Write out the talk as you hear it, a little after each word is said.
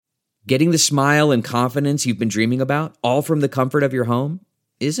Getting the smile and confidence you've been dreaming about, all from the comfort of your home,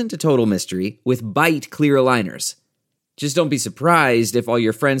 isn't a total mystery with Byte clear aligners. Just don't be surprised if all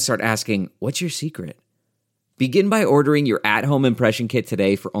your friends start asking, "What's your secret?" Begin by ordering your at-home impression kit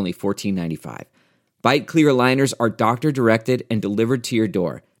today for only $14.95. Byte clear aligners are doctor-directed and delivered to your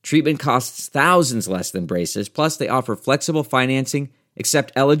door. Treatment costs thousands less than braces, plus they offer flexible financing,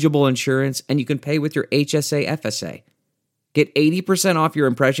 accept eligible insurance, and you can pay with your HSA FSA. Get 80% off your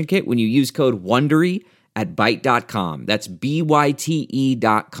impression kit when you use code WONDERY at Byte.com. That's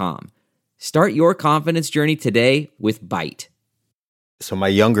BYTE.com. Start your confidence journey today with Byte. So my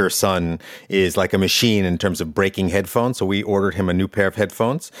younger son is like a machine in terms of breaking headphones. So we ordered him a new pair of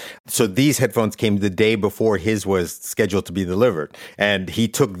headphones. So these headphones came the day before his was scheduled to be delivered. And he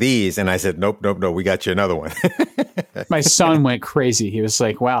took these and I said, nope, we got you another one. My son went crazy. He was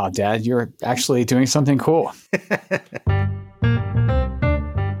like, wow, Dad, you're actually doing something cool.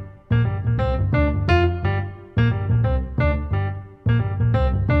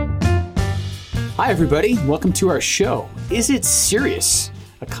 Hi, everybody. Welcome to our show, Is It Serious?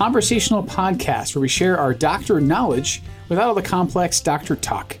 A conversational podcast where we share our doctor knowledge without all the complex doctor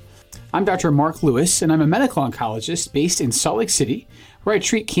talk. I'm Dr. Mark Lewis, and I'm a medical oncologist based in Salt Lake City, where I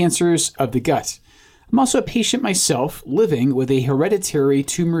treat cancers of the gut. I'm also a patient myself living with a hereditary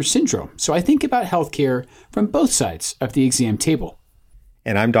tumor syndrome, so I think about healthcare from both sides of the exam table.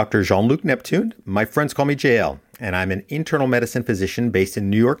 And I'm Dr. Jean-Luc Neptune. My friends call me JL, and I'm an internal medicine physician based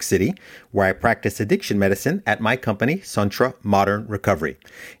in New York City, where I practice addiction medicine at my company, Suntra Modern Recovery.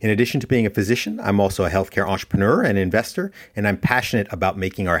 In addition to being a physician, I'm also a healthcare entrepreneur and investor, and I'm passionate about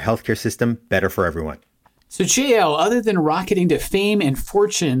making our healthcare system better for everyone. So JL, other than rocketing to fame and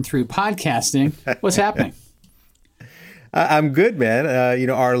fortune through podcasting, what's happening? I'm good, man.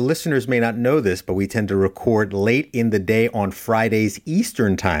 Our listeners may not know this, but we tend to record late in the day on Fridays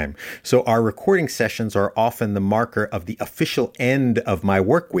Eastern time. So our recording sessions are often the marker of the official end of my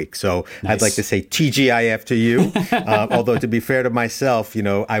work week. So nice. I'd like to say TGIF to you. Although to be fair to myself,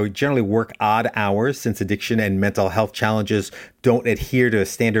 I would generally work odd hours since addiction and mental health challenges don't adhere to a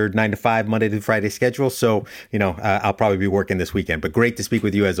standard 9 to 5 Monday to Friday schedule. So, I'll probably be working this weekend, but great to speak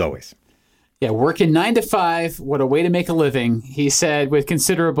with you as always. Yeah, working 9 to 5, what a way to make a living, he said with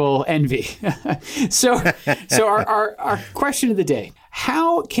considerable envy. So our question of the day,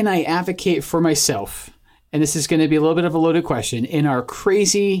 how can I advocate for myself, and this is going to be a little bit of a loaded question, in our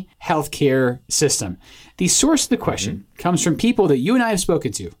crazy healthcare system? The source of the question comes from people that you and I have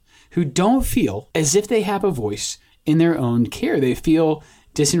spoken to who don't feel as if they have a voice in their own care. They feel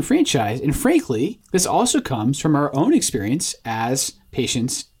disenfranchised. And frankly, this also comes from our own experience as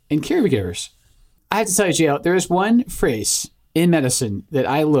patients and caregivers. I have to tell you, JL, there is one phrase in medicine that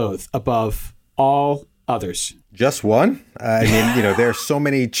I loathe above all others. Just one? There are so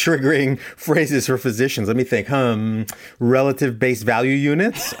many triggering phrases for physicians. Let me think. Relative base value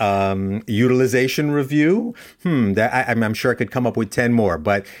units, utilization review. I'm sure I could come up with 10 more.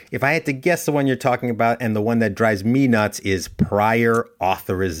 But if I had to guess, the one you're talking about and the one that drives me nuts is prior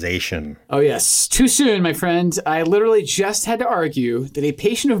authorization. Oh, yes. Too soon, my friend. I literally just had to argue that a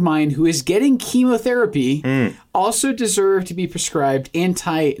patient of mine who is getting chemotherapy also deserved to be prescribed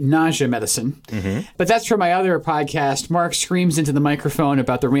anti-nausea medicine. But that's for my other podcast. Mark screams into the microphone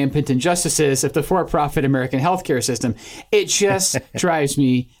about the rampant injustices of the for-profit American healthcare system. It just drives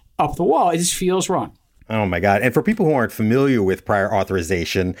me up the wall. It just feels wrong. Oh, my God. And for people who aren't familiar with prior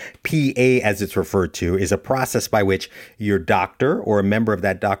authorization, PA, as it's referred to, is a process by which your doctor or a member of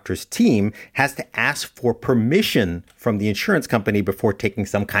that doctor's team has to ask for permission from the insurance company before taking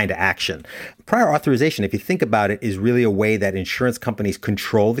some kind of action. Prior authorization, if you think about it, is really a way that insurance companies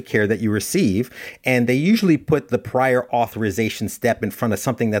control the care that you receive. And they usually put the prior authorization step in front of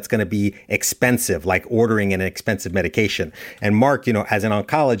something that's going to be expensive, like ordering an expensive medication. And Mark, as an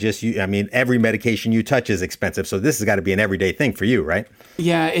oncologist, every medication you touch is expensive. So this has got to be an everyday thing for you, right?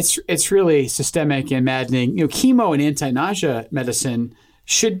 Yeah, it's really systemic and maddening. Chemo and anti-nausea medicine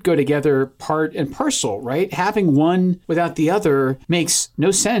should go together part and parcel, right? Having one without the other makes no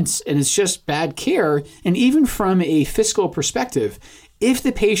sense, and it's just bad care. And even from a fiscal perspective, if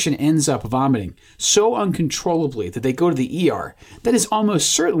the patient ends up vomiting so uncontrollably that they go to the ER, that is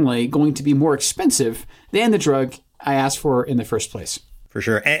almost certainly going to be more expensive than the drug I asked for in the first place. For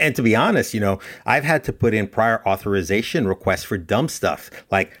sure. And to be honest, I've had to put in prior authorization requests for dumb stuff,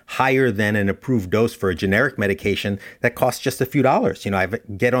 like higher than an approved dose for a generic medication that costs just a few dollars. I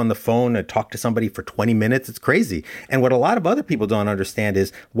get on the phone and talk to somebody for 20 minutes. It's crazy. And what a lot of other people don't understand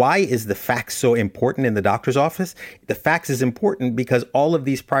is, why is the fax so important in the doctor's office? The fax is important because all of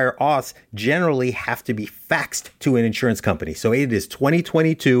these prior auths generally have to be faxed to an insurance company. So it is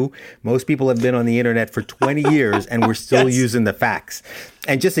 2022. Most people have been on the internet for 20 years and we're still Yes. using the fax.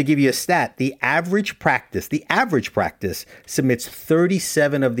 And just to give you a stat, the average practice submits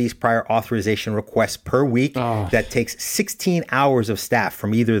 37 of these prior authorization requests per week. That takes 16 hours of staff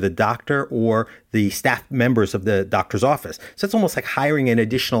from either the doctor or the staff members of the doctor's office. So it's almost like hiring an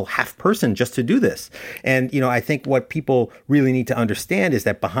additional half person just to do this. And, I think what people really need to understand is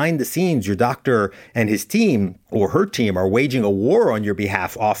that behind the scenes, your doctor and his team or her team are waging a war on your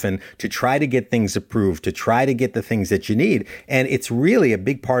behalf often to try to get things approved, to try to get the things that you need. And it's really a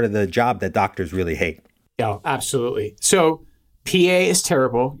big part of the job that doctors really hate. Yeah, absolutely. So PA is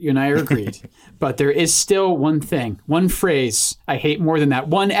terrible. You and I are agreed. But there is still one thing, one phrase I hate more than that,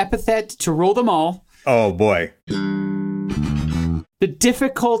 one epithet to rule them all. Oh, boy. The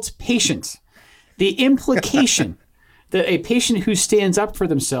difficult patient. The implication that a patient who stands up for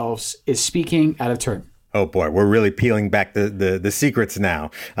themselves is speaking out of turn. Oh boy, we're really peeling back the secrets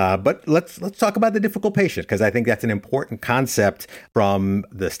now. But let's talk about the difficult patient, because I think that's an important concept from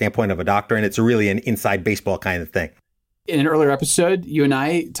the standpoint of a doctor, and it's really an inside baseball kind of thing. In an earlier episode, you and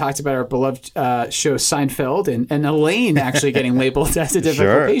I talked about our beloved show Seinfeld and Elaine actually getting labeled as a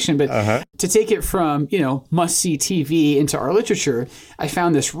difficult patient. But to take it from, must-see TV into our literature, I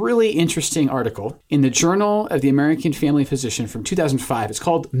found this really interesting article in the Journal of the American Family Physician from 2005. It's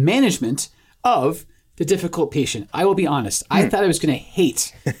called Management of the Difficult Patient. I will be honest. I thought I was going to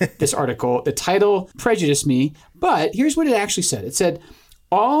hate this article. The title prejudiced me, but here's what it actually said. It said,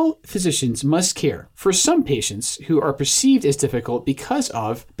 all physicians must care for some patients who are perceived as difficult because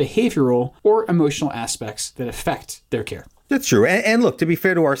of behavioral or emotional aspects that affect their care. That's true. And look, to be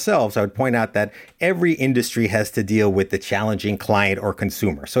fair to ourselves, I would point out that every industry has to deal with the challenging client or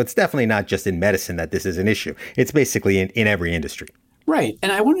consumer. So it's definitely not just in medicine that this is an issue. It's basically in every industry. Right.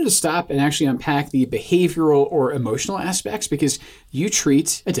 And I wanted to stop and actually unpack the behavioral or emotional aspects, because you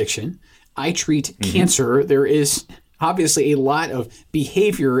treat addiction. I treat cancer. There is obviously a lot of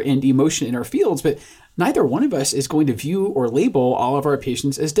behavior and emotion in our fields, but neither one of us is going to view or label all of our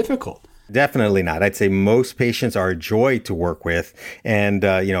patients as difficult. Definitely not. I'd say most patients are a joy to work with, and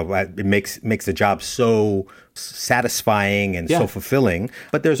it makes the job so satisfying and so fulfilling.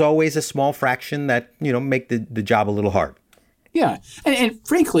 But there's always a small fraction that make the job a little hard. Yeah. And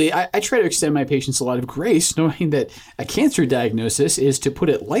frankly, I try to extend my patients a lot of grace, knowing that a cancer diagnosis is, to put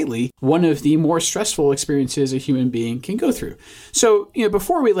it lightly, one of the more stressful experiences a human being can go through. So,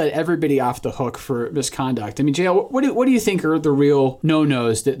 before we let everybody off the hook for misconduct, JL, what do you think are the real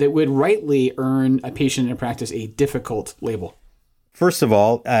no-nos that would rightly earn a patient in practice a difficult label? First of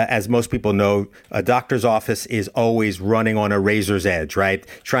all, as most people know, a doctor's office is always running on a razor's edge, right?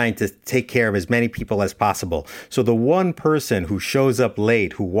 Trying to take care of as many people as possible. So the one person who shows up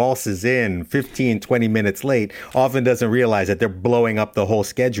late, who waltzes in 15, 20 minutes late, often doesn't realize that they're blowing up the whole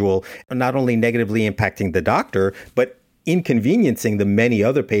schedule, not only negatively impacting the doctor, but inconveniencing the many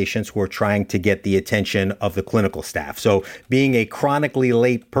other patients who are trying to get the attention of the clinical staff. So being a chronically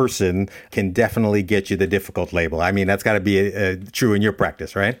late person can definitely get you the difficult label. That's got to be true in your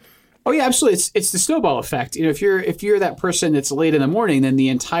practice, right? Oh yeah, absolutely. It's the snowball effect. If you're that person that's late in the morning, then the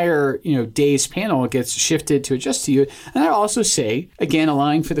entire day's panel gets shifted to adjust to you. And I also say, again,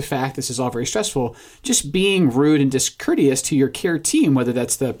 allowing for the fact this is all very stressful, just being rude and discourteous to your care team, whether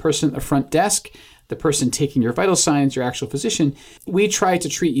that's the person at the front desk, the person taking your vital signs, your actual physician, we try to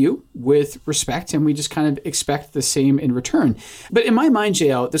treat you with respect, and we just kind of expect the same in return. But in my mind,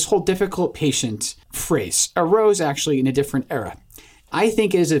 JL, this whole difficult patient phrase arose actually in a different era. I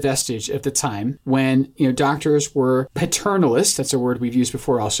think it is a vestige of the time when doctors were paternalists. That's a word we've used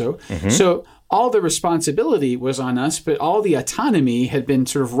before also. So all the responsibility was on us, but all the autonomy had been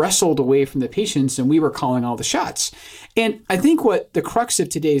sort of wrestled away from the patients, and we were calling all the shots. And I think what the crux of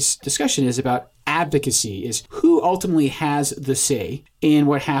today's discussion is about advocacy is who ultimately has the say in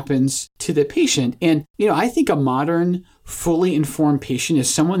what happens to the patient. And, I think a modern, fully informed patient is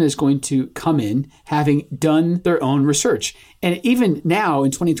someone that's going to come in having done their own research. And even now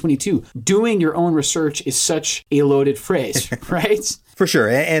in 2022, doing your own research is such a loaded phrase, right? For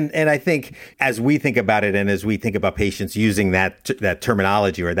sure. And I think as we think about it and as we think about patients using that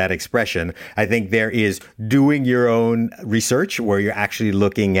terminology or that expression, I think there is doing your own research where you're actually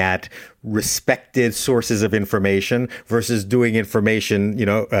looking at respected sources of information versus doing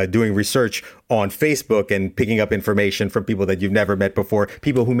doing research on Facebook and picking up information from people that you've never met before,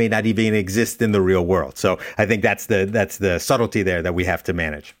 people who may not even exist in the real world. So I think that's the subtlety there that we have to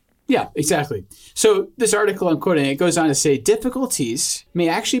manage. Yeah, exactly. So this article I'm quoting, it goes on to say difficulties may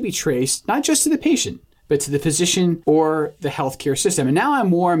actually be traced not just to the patient, but to the physician or the healthcare system. And now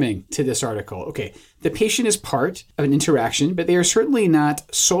I'm warming to this article. Okay, the patient is part of an interaction, but they are certainly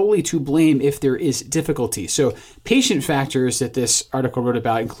not solely to blame if there is difficulty. So patient factors that this article wrote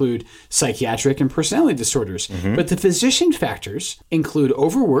about include psychiatric and personality disorders. But the physician factors include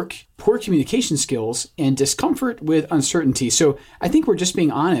overwork, poor communication skills, and discomfort with uncertainty. So I think we're just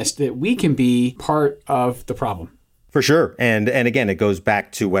being honest that we can be part of the problem. For sure. And again, it goes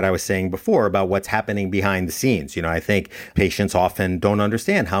back to what I was saying before about what's happening behind the scenes. I think patients often don't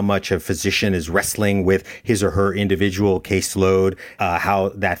understand how much a physician is wrestling with his or her individual caseload,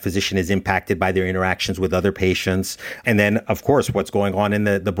 how that physician is impacted by their interactions with other patients. And then, of course, what's going on in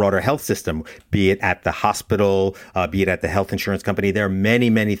the broader health system, be it at the hospital, be it at the health insurance company. There are many,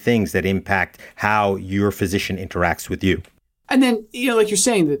 many things that impact how your physician interacts with you. And then, like you're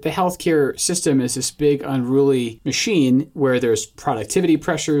saying, that the healthcare system is this big unruly machine where there's productivity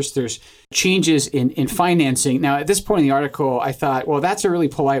pressures, there's changes in financing. Now, at this point in the article, I thought, well, that's a really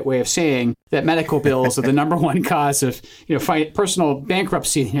polite way of saying that medical bills are the number one cause of, personal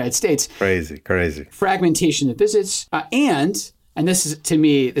bankruptcy in the United States. Crazy. Fragmentation of visits. And this is, to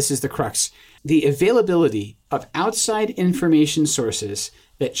me, this is the crux, the availability of outside information sources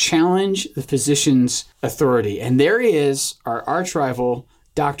that challenge the physician's authority. And there is our arch rival,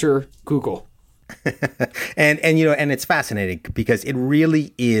 Dr. Google. And it's fascinating because it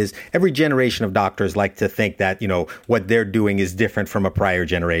really is. Every generation of doctors like to think that, what they're doing is different from a prior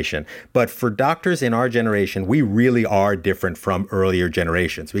generation. But for doctors in our generation, we really are different from earlier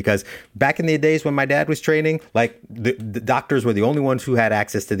generations, because back in the days when my dad was training, the doctors were the only ones who had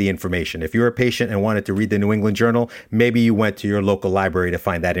access to the information. If you were a patient and wanted to read the New England Journal, maybe you went to your local library to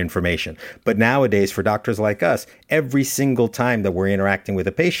find that information. But nowadays, for doctors like us, every single time that we're interacting with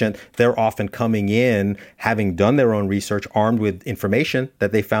a patient, they're often coming in, having done their own research, armed with information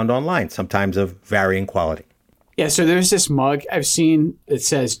that they found online, sometimes of varying quality. Yeah, so there's this mug I've seen that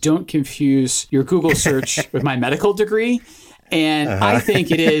says, "Don't confuse your Google search with my medical degree." And I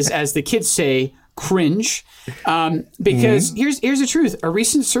think it is, as the kids say, cringe. Because here's the truth. A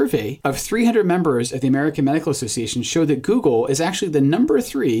recent survey of 300 members of the American Medical Association showed that Google is actually the number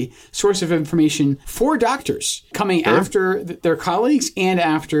 3 source of information for doctors, coming after their colleagues and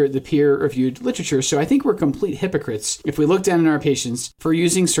after the peer-reviewed literature. So I think we're complete hypocrites if we look down on our patients for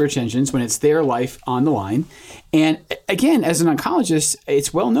using search engines when it's their life on the line. And again, as an oncologist,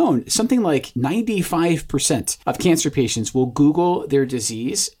 it's well known, something like 95% of cancer patients will Google their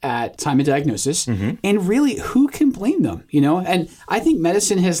disease at time of diagnosis. And really, who can blame them? And I think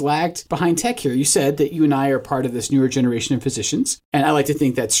medicine has lagged behind tech here. You said that you and I are part of this newer generation of physicians, and I like to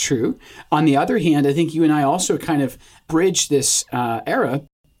think that's true. On the other hand, I think you and I also kind of bridge this era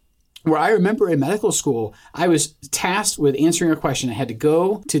where I remember in medical school, I was tasked with answering a question. I had to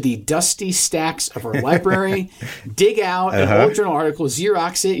go to the dusty stacks of our library, dig out an old journal article,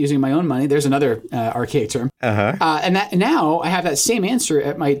 Xerox it using my own money. There's another archaic term. And now I have that same answer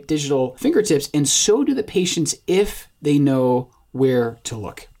at my digital fingertips. And so do the patients if they know where to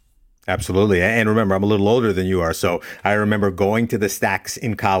look. Absolutely. And remember, I'm a little older than you are. So I remember going to the stacks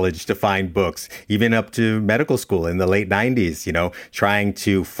in college to find books, even up to medical school in the late 90s, trying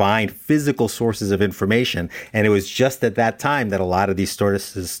to find physical sources of information. And it was just at that time that a lot of these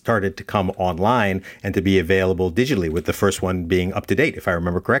sources started to come online and to be available digitally, with the first one being Up to Date, if I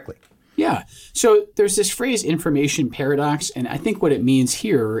remember correctly. Yeah. So there's this phrase information paradox, and I think what it means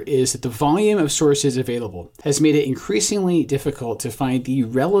here is that the volume of sources available has made it increasingly difficult to find the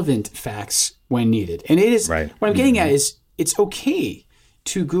relevant facts when needed. And it is, what I'm getting at is, it's okay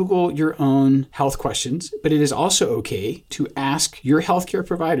to Google your own health questions, but it is also okay to ask your healthcare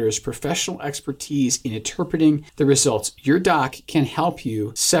provider's professional expertise in interpreting the results. Your doc can help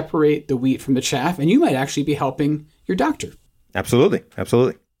you separate the wheat from the chaff, and you might actually be helping your doctor. Absolutely.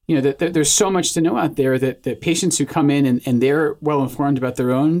 There's so much to know out there that patients who come in and they're well informed about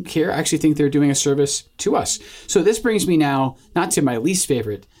their own care actually think they're doing a service to us. So this brings me now, not to my least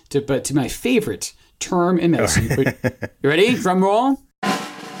favorite, but to my favorite term in medicine. You ready? Drum roll.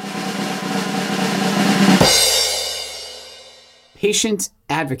 Patient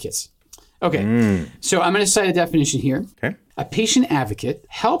advocates. Okay, so I'm going to cite a definition here. Okay. A patient advocate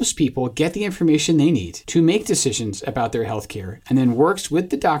helps people get the information they need to make decisions about their healthcare and then works with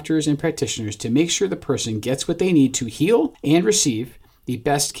the doctors and practitioners to make sure the person gets what they need to heal and receive the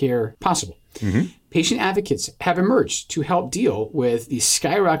best care possible. Patient advocates have emerged to help deal with the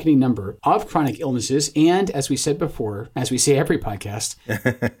skyrocketing number of chronic illnesses and, as we said before, as we say every podcast,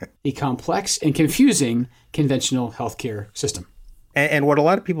 the complex and confusing conventional healthcare system. And what a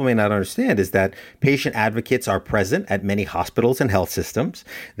lot of people may not understand is that patient advocates are present at many hospitals and health systems.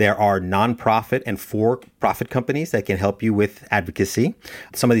 There are nonprofit and for-profit companies that can help you with advocacy.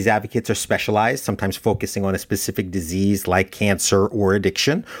 Some of these advocates are specialized, sometimes focusing on a specific disease like cancer or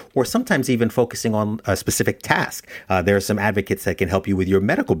addiction, or sometimes even focusing on a specific task. There are some advocates that can help you with your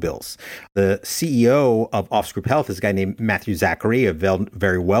medical bills. The CEO of Offs Group Health is a guy named Matthew Zachary, a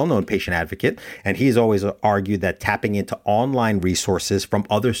very well-known patient advocate, and he's always argued that tapping into online resources from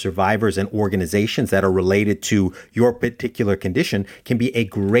other survivors and organizations that are related to your particular condition can be a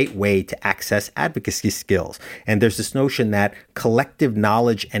great way to access advocacy skills. And there's this notion that collective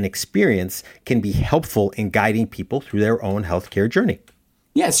knowledge and experience can be helpful in guiding people through their own healthcare journey.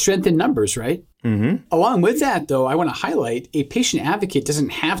 Yeah, strength in numbers, right? Along with that, though, I want to highlight a patient advocate doesn't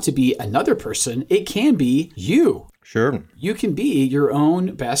have to be another person. It can be you. Sure. You can be your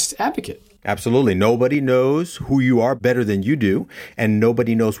own best advocate. Absolutely. Nobody knows who you are better than you do, and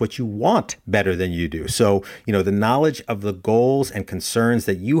nobody knows what you want better than you do. So, the knowledge of the goals and concerns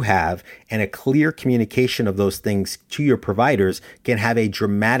that you have and a clear communication of those things to your providers can have a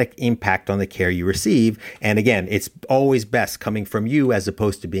dramatic impact on the care you receive. And again, it's always best coming from you as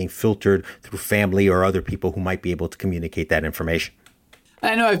opposed to being filtered through family or other people who might be able to communicate that information.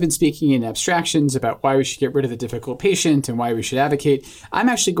 I know I've been speaking in abstractions about why we should get rid of the difficult patient and why we should advocate. I'm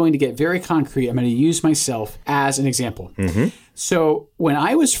actually going to get very concrete. I'm going to use myself as an example. So when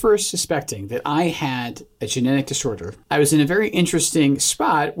I was first suspecting that I had a genetic disorder, I was in a very interesting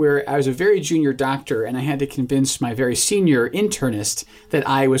spot where I was a very junior doctor and I had to convince my very senior internist that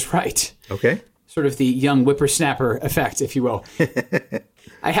I was right. Okay. Sort of the young whippersnapper effect, if you will.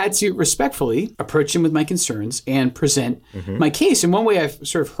 I had to respectfully approach him with my concerns and present my case. And one way I've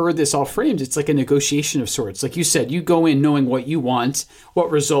sort of heard this all framed, it's like a negotiation of sorts. Like you said, you go in knowing what you want,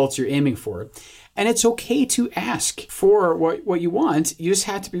 what results you're aiming for. And it's okay to ask for what you want. You just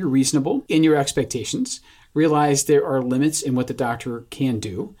have to be reasonable in your expectations. Realize there are limits in what the doctor can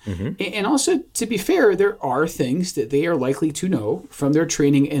do. And also, to be fair, there are things that they are likely to know from their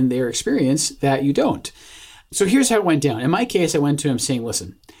training and their experience that you don't. So here's how it went down. In my case, I went to him saying,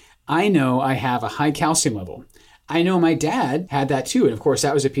 listen, I know I have a high calcium level. I know my dad had that too. And of course,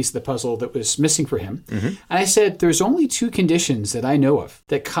 that was a piece of the puzzle that was missing for him. And I said, there's only 2 conditions that I know of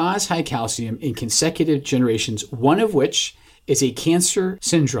that cause high calcium in consecutive generations, one of which is a cancer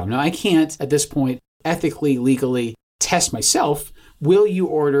syndrome. Now, I can't at this point ethically, legally test myself. Will you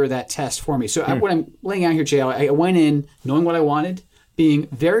order that test for me? So what I'm laying out here, Jay, I went in knowing what I wanted, being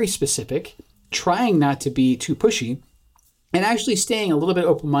very specific, trying not to be too pushy, and actually staying a little bit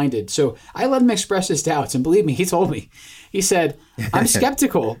open-minded. So I let him express his doubts. And believe me, he told me. He said, I'm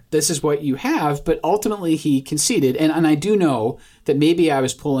skeptical this is what you have, but ultimately he conceded. And I do know that maybe I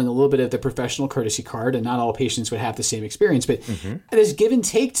was pulling a little bit of the professional courtesy card, and not all patients would have the same experience. But this give and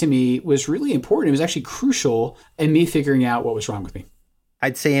take to me was really important. It was actually crucial in me figuring out what was wrong with me.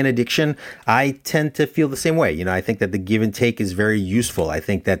 I'd say in addiction, I tend to feel the same way. I think that the give and take is very useful. I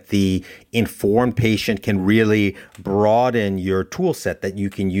think that the informed patient can really broaden your tool set that you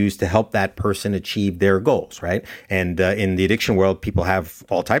can use to help that person achieve their goals, right? And in the addiction world, people have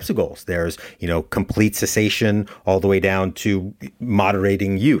all types of goals. There's, complete cessation all the way down to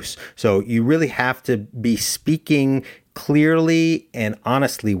moderating use. So you really have to be speaking clearly and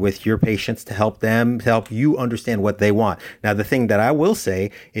honestly with your patients to help you understand what they want. Now, the thing that I will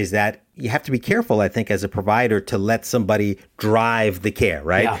say is that you have to be careful, I think, as a provider to let somebody drive the care,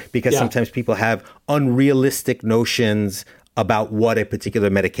 right? Because sometimes people have unrealistic notions about what a particular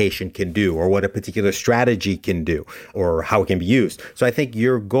medication can do or what a particular strategy can do or how it can be used. So I think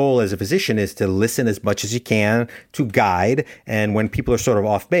your goal as a physician is to listen as much as you can, to guide. And when people are sort of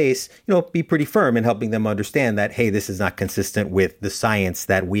off base, be pretty firm in helping them understand that, hey, this is not consistent with the science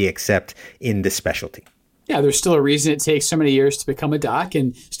that we accept in this specialty. Yeah, there's still a reason it takes so many years to become a doc,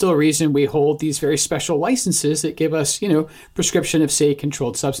 and still a reason we hold these very special licenses that give us, prescription of, say,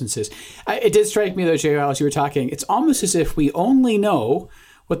 controlled substances. It did strike me, though, JL, as you were talking, it's almost as if we only know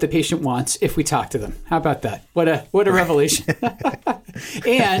what the patient wants if we talk to them. How about that? What a revelation.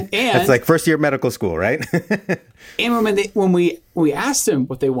 and it's like first year medical school, right? And when we ask them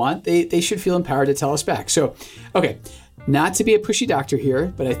what they want, they should feel empowered to tell us back. So, okay. Not to be a pushy doctor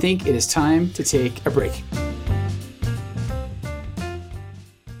here, but I think it is time to take a break.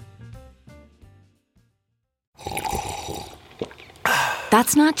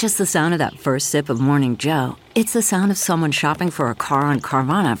 That's not just the sound of that first sip of Morning Joe. It's the sound of someone shopping for a car on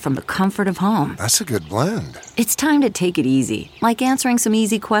Carvana from the comfort of home. That's a good blend. It's time to take it easy, like answering some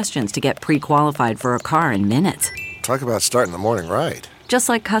easy questions to get pre-qualified for a car in minutes. Talk about starting the morning right. Just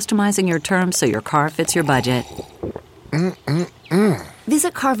like customizing your terms so your car fits your budget.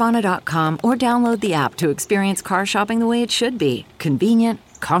 Visit Carvana.com or download the app to experience car shopping the way it should be. Convenient,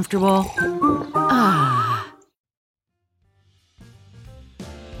 comfortable. Ah.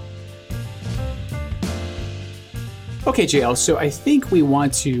 Okay, JL, so I think we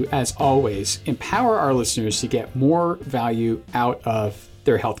want to, as always, empower our listeners to get more value out of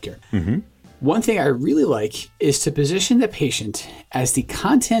their healthcare. One thing I really like is to position the patient as the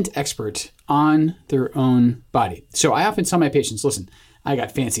content expert on their own body. So I often tell my patients, listen, I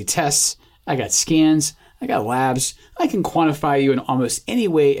got fancy tests, I got scans, I got labs, I can quantify you in almost any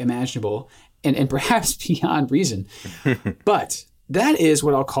way imaginable and perhaps beyond reason. But that is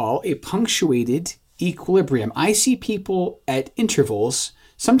what I'll call a punctuated equilibrium. I see people at intervals,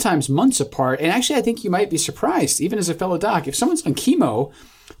 sometimes months apart, and actually I think you might be surprised, even as a fellow doc, if someone's on chemo,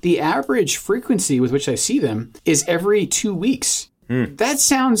 the average frequency with which I see them is every 2 weeks. That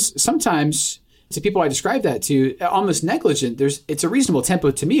sounds sometimes, to people I describe that to, almost negligent. It's a reasonable tempo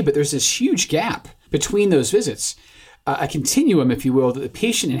to me, but there's this huge gap between those visits, a continuum, if you will, that the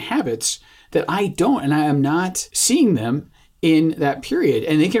patient inhabits that I don't, and I am not seeing them in that period.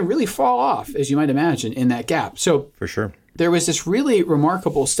 And they can really fall off, as you might imagine, in that gap. So For sure. There was this really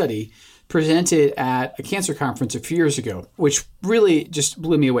remarkable study presented at a cancer conference a few years ago, which really just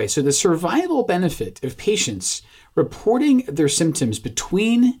blew me away. So the survival benefit of patients reporting their symptoms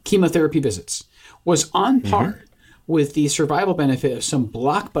between chemotherapy visits was on par with the survival benefit of some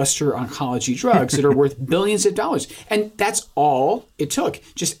blockbuster oncology drugs that are worth billions of dollars. And that's all it took.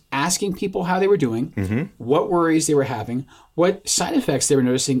 Just asking people how they were doing, what worries they were having, what side effects they were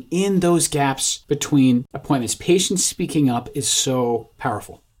noticing in those gaps between appointments. Patients speaking up is so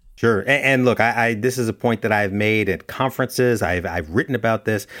powerful. Sure. And look, I this is a point that I've made at conferences. I've written about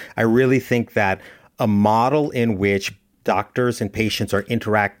this. I really think that a model in which doctors and patients are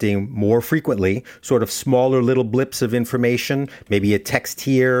interacting more frequently, sort of smaller little blips of information, maybe a text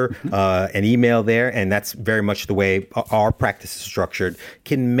here, an email there, and that's very much the way our practice is structured,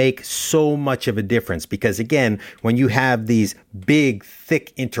 can make so much of a difference. Because again, when you have these big,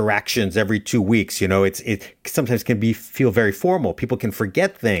 thick interactions every 2 weeks, it sometimes can feel very formal. People can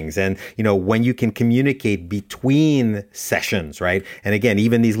forget things. And, when you can communicate between sessions, right? And again,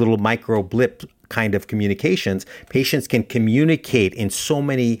 even these little micro blips kind of communications, patients can communicate in so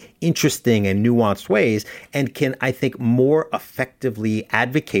many interesting and nuanced ways and can, I think, more effectively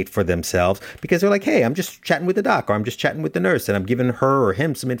advocate for themselves because they're like, hey, I'm just chatting with the doc or I'm just chatting with the nurse and I'm giving her or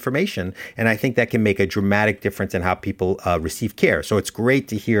him some information. And I think that can make a dramatic difference in how people receive care. So it's great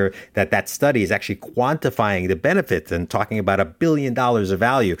to hear that study is actually quantifying the benefits and talking about $1 billion of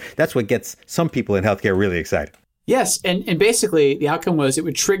value. That's what gets some people in healthcare really excited. Yes. And basically the outcome was it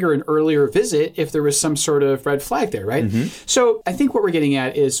would trigger an earlier visit if there was some sort of red flag there, right? So I think what we're getting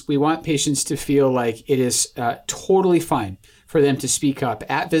at is we want patients to feel like it is totally fine for them to speak up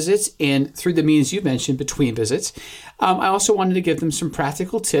at visits and through the means you mentioned between visits. I also wanted to give them some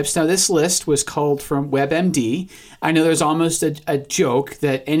practical tips. Now, this list was culled from WebMD. I know there's almost a joke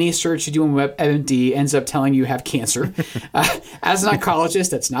that any search you do on WebMD ends up telling you have cancer. As an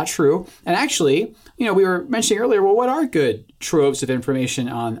oncologist, that's not true. And actually, we were mentioning earlier, well, what are good troves of information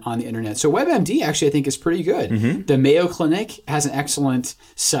on the internet? So WebMD actually, I think, is pretty good. The Mayo Clinic has an excellent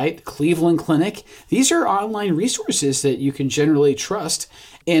site, Cleveland Clinic. These are online resources that you can generally trust.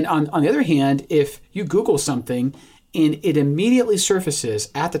 And on the other hand, if you Google something and it immediately surfaces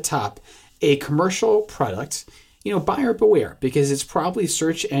at the top a commercial product, buyer beware, because it's probably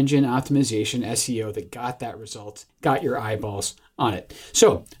search engine optimization, SEO, that got that result, got your eyeballs on it.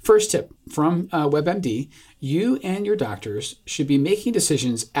 So first tip from WebMD, you and your doctors should be making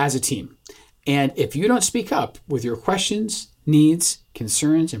decisions as a team. And if you don't speak up with your questions, needs,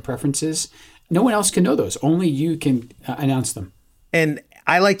 concerns, and preferences, no one else can know those. Only you can announce them. And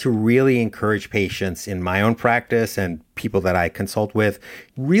I like to really encourage patients in my own practice and people that I consult with,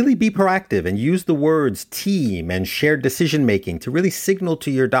 really be proactive and use the words team and shared decision making to really signal to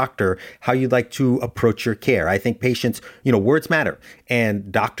your doctor how you'd like to approach your care. I think patients, words matter,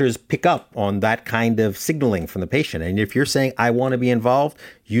 and doctors pick up on that kind of signaling from the patient. And if you're saying, I want to be involved,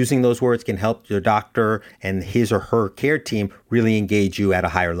 using those words can help your doctor and his or her care team really engage you at a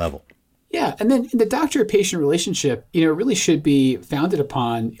higher level. Yeah. And then the doctor-patient relationship, really should be founded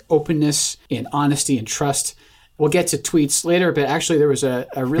upon openness and honesty and trust. We'll get to tweets later, but actually there was a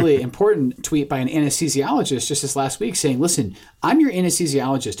really important tweet by an anesthesiologist just this last week saying, listen, I'm your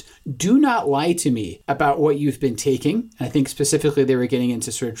anesthesiologist. Do not lie to me about what you've been taking. And I think specifically they were getting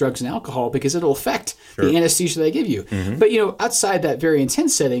into sort of drugs and alcohol because it'll affect the anesthesia they give you. But, outside that very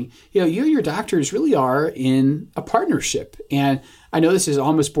intense setting, you and your doctors really are in a partnership. And I know this is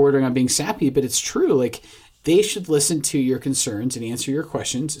almost bordering on being sappy, but it's true. Like, they should listen to your concerns and answer your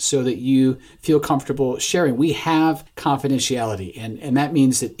questions so that you feel comfortable sharing. We have confidentiality, and that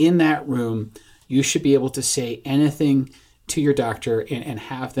means that in that room, you should be able to say anything to your doctor and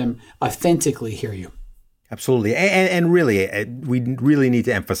have them authentically hear you. Absolutely. And really, we really need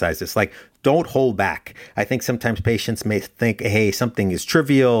to emphasize this. Like, don't hold back. I think sometimes patients may think, hey, something is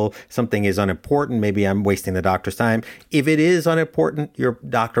trivial, something is unimportant, maybe I'm wasting the doctor's time. If it is unimportant, your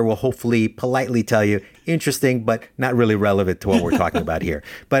doctor will hopefully politely tell you, interesting, but not really relevant to what we're talking about here.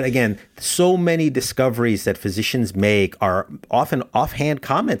 But again, so many discoveries that physicians make are often offhand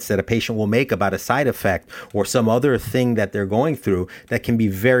comments that a patient will make about a side effect or some other thing that they're going through that can be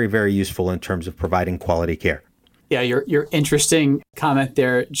very, very useful in terms of providing quality care. Yeah, your interesting comment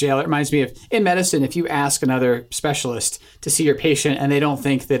there, JL. It reminds me of, in medicine, if you ask another specialist to see your patient and they don't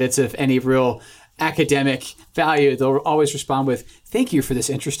think that it's of any real academic value, they'll always respond with, thank you for this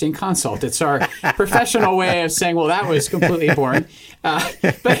interesting consult. It's our professional way of saying, well, that was completely boring. But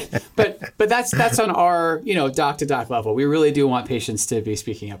that's on our, doc to doc level. We really do want patients to be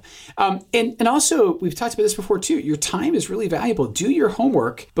speaking up. And also, we've talked about this before too, your time is really valuable. Do your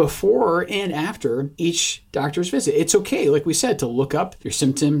homework before and after each doctor's visit. It's okay, like we said, to look up your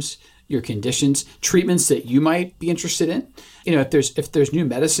symptoms, your conditions, treatments that you might be interested in. If there's new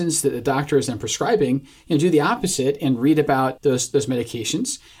medicines that the doctor is then prescribing, do the opposite and read about those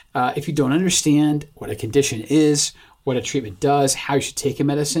medications. If you don't understand what a condition is, what a treatment does, how you should take a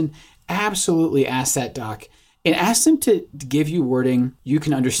medicine, absolutely ask that doc and ask them to give you wording you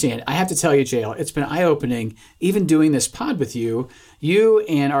can understand. I have to tell you, JL, it's been eye-opening. Even doing this pod with you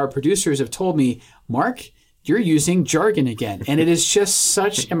and our producers have told me, Mark, you're using jargon again. And it is just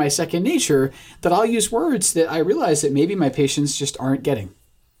such in my second nature that I'll use words that I realize that maybe my patients just aren't getting.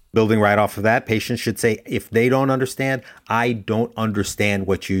 Building right off of that, patients should say, if they don't understand, I don't understand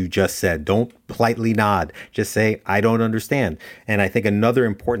what you just said. Don't politely nod. Just say, I don't understand. And I think another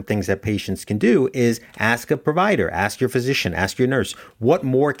important thing that patients can do is ask a provider, ask your physician, ask your nurse, what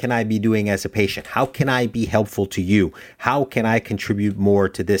more can I be doing as a patient? How can I be helpful to you? How can I contribute more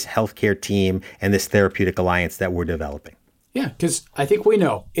to this healthcare team and this therapeutic alliance that we're developing? Yeah, because I think we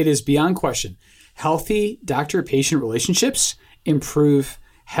know it is beyond question. Healthy doctor-patient relationships improve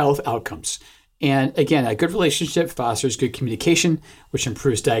health outcomes. And again, a good relationship fosters good communication, which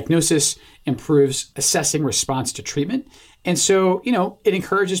improves diagnosis, improves assessing response to treatment. And so, it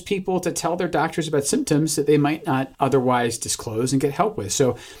encourages people to tell their doctors about symptoms that they might not otherwise disclose and get help with.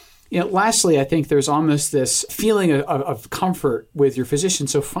 So, lastly, I think there's almost this feeling of comfort with your physician.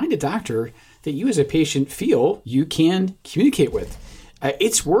 So find a doctor that you as a patient feel you can communicate with.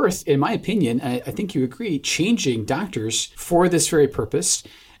 It's worth, in my opinion, I think you agree, changing doctors for this very purpose.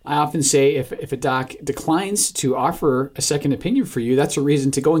 I often say if a doc declines to offer a second opinion for you, that's a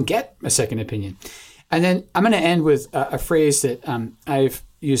reason to go and get a second opinion. And then I'm going to end with a phrase that I've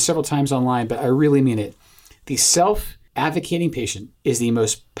used several times online, but I really mean it. The self-advocating patient is the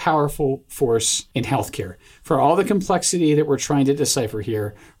most powerful force in healthcare. For all the complexity that we're trying to decipher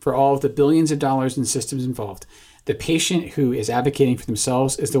here, for all of the billions of dollars in systems involved, the patient who is advocating for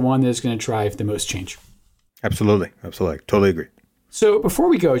themselves is the one that is going to drive the most change. Absolutely. Totally agree. So before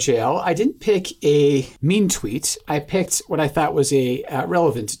we go, JL, I didn't pick a mean tweet. I picked what I thought was a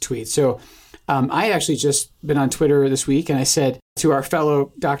relevant tweet. So I had actually just been on Twitter this week, and I said to our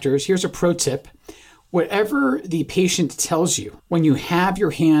fellow doctors, here's a pro tip. Whatever the patient tells you when you have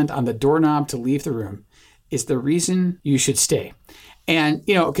your hand on the doorknob to leave the room is the reason you should stay. And,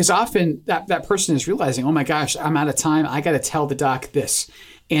 because often that person is realizing, oh my gosh, I'm out of time. I got to tell the doc this.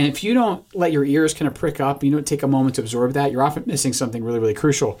 And if you don't let your ears kind of prick up, you don't take a moment to absorb that, you're often missing something really, really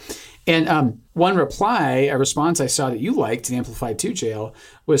crucial. And one response I saw that you liked and amplified too, JL,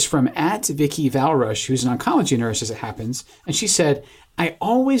 was from @Vicky Valrush, who's an oncology nurse as it happens. And she said, I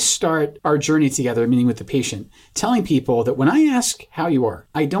always start our journey together, meaning with the patient, telling people that when I ask how you are,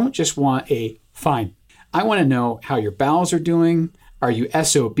 I don't just want a fine. I want to know how your bowels are doing. Are you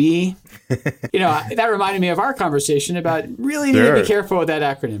SOB? That reminded me of our conversation about really need to be careful with that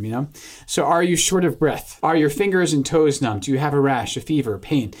acronym, So are you short of breath? Are your fingers and toes numb? Do you have a rash, a fever,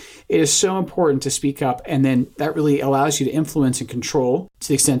 pain? It is so important to speak up. And then that really allows you to influence and control, to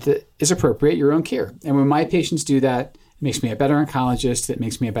the extent that is appropriate, your own care. And when my patients do that, it makes me a better oncologist. It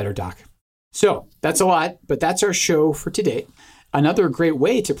makes me a better doc. So that's a lot, but that's our show for today. Another great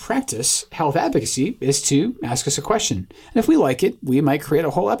way to practice health advocacy is to ask us a question. And if we like it, we might create a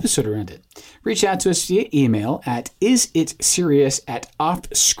whole episode around it. Reach out to us via email at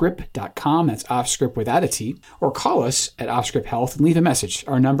isitserious@offscript.com. That's offscript without a T. Or call us at Offscript Health and leave a message.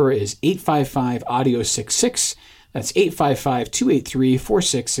 Our number is 855-AUDIO-66. That's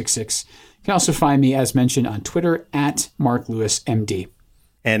 855-283-4666. You can also find me, as mentioned, on Twitter at MarkLewisMD.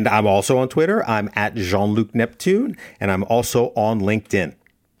 And I'm also on Twitter. I'm at Jean-Luc Neptune, and I'm also on LinkedIn.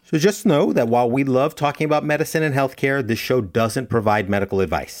 So just know that while we love talking about medicine and healthcare, this show doesn't provide medical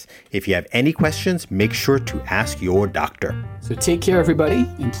advice. If you have any questions, make sure to ask your doctor. So take care, everybody,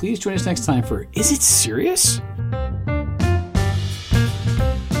 and please join us next time for Is It Serious?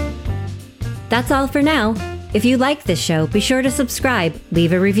 That's all for now. If you like this show, be sure to subscribe,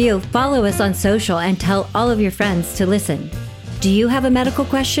 leave a review, follow us on social, and tell all of your friends to listen. Do you have a medical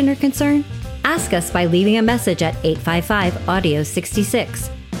question or concern? Ask us by leaving a message at 855-AUDIO-66.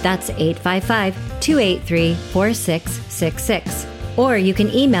 That's 855-283-4666. Or you can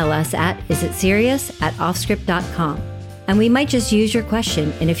email us at isitserious@offscript.com, and we might just use your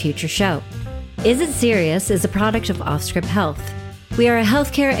question in a future show. Is It Serious is a product of Offscript Health. We are a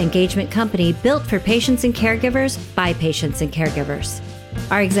healthcare engagement company built for patients and caregivers by patients and caregivers.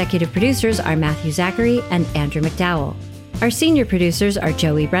 Our executive producers are Matthew Zachary and Andrew McDowell. Our senior producers are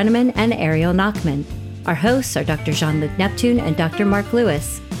Joey Brenneman and Ariel Nachman. Our hosts are Dr. Jean-Luc Neptune and Dr. Mark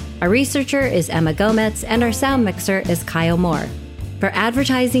Lewis. Our researcher is Emma Gomez, and our sound mixer is Kyle Moore. For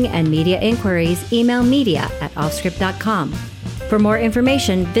advertising and media inquiries, email media@offscript.com. For more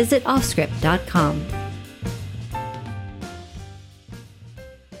information, visit offscript.com.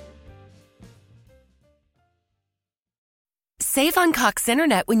 Save on Cox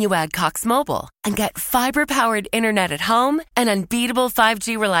Internet when you add Cox Mobile and get fiber-powered internet at home and unbeatable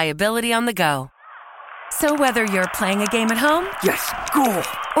 5G reliability on the go. So whether you're playing a game at home, yes, goal,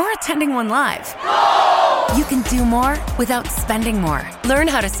 or attending one live, you can do more without spending more. Learn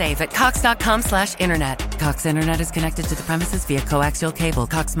how to save at cox.com/internet. Cox Internet is connected to the premises via coaxial cable.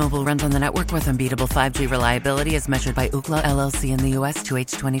 Cox Mobile runs on the network with unbeatable 5G reliability as measured by Ookla LLC in the U.S. to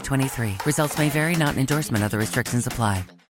H 2023. Results may vary, not an endorsement. Other restrictions apply.